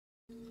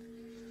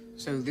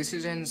So this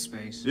is end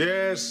space?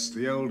 Yes,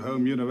 the old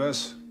home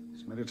universe.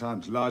 It's many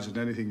times larger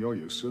than anything you're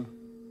used to.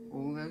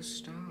 All those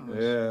stars?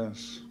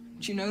 Yes.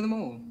 Do you know them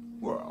all?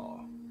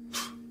 Well,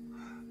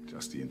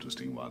 just the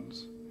interesting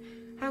ones.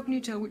 How can you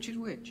tell which is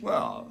which?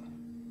 Well,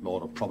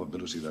 law of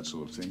probability, that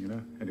sort of thing, you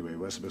know. Anyway,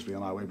 we're supposed to be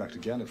on our way back to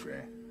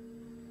Gallifrey.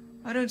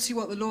 I don't see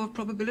what the law of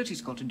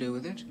probability's got to do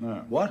with it.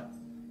 No. What?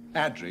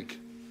 Adric,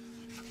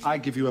 I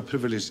give you a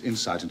privileged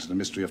insight into the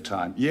mystery of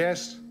time.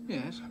 Yes?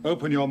 Yes.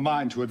 Open your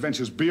mind to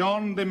adventures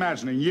beyond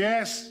imagining.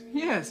 Yes?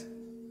 Yes.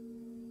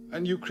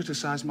 And you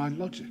criticize my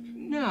logic.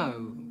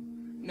 No.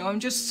 No, I'm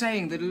just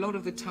saying that a lot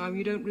of the time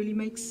you don't really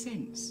make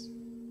sense.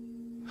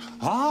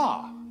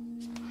 Oh,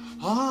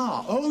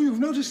 you've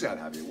noticed that,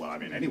 have you? Well, I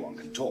mean, anyone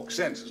can talk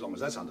sense as long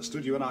as that's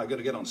understood. You and I are going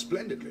to get on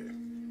splendidly.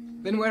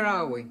 Then where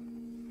are we?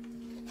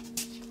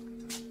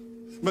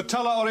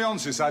 Metella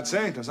Orionsis, I'd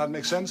say. Does that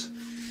make sense?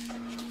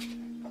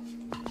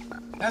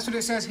 That's what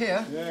it says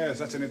here. Yes,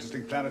 that's an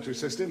interesting planetary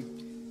system.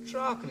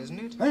 Traken, isn't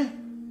it? Eh?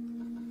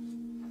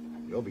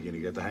 You're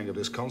beginning to get the hang of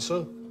this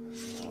console.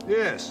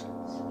 Yes,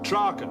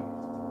 Traken.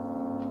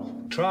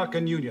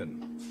 Traken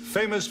Union.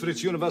 Famous for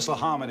its universal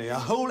harmony. A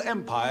whole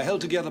empire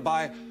held together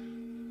by...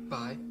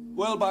 By?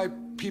 Well, by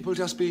people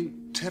just being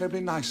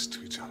terribly nice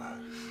to each other.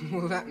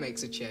 Well, that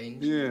makes a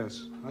change.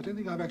 Yes. I don't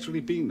think I've actually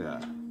been there.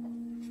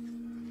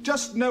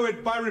 Just know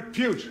it by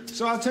repute,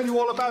 so I'll tell you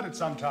all about it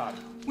sometime.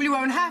 Well, you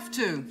won't have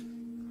to.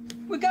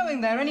 We're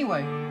going there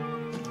anyway.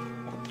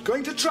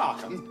 Going to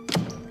Traken?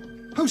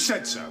 Who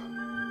said so?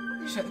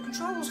 You set the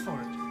controls for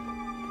it.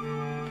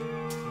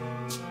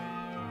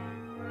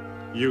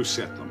 You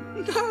set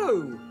them.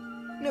 No!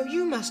 No,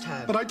 you must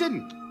have. But I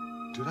didn't.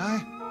 Did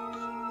I?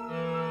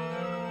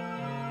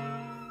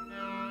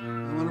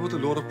 I wonder what the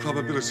law of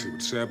probability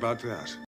would say about that.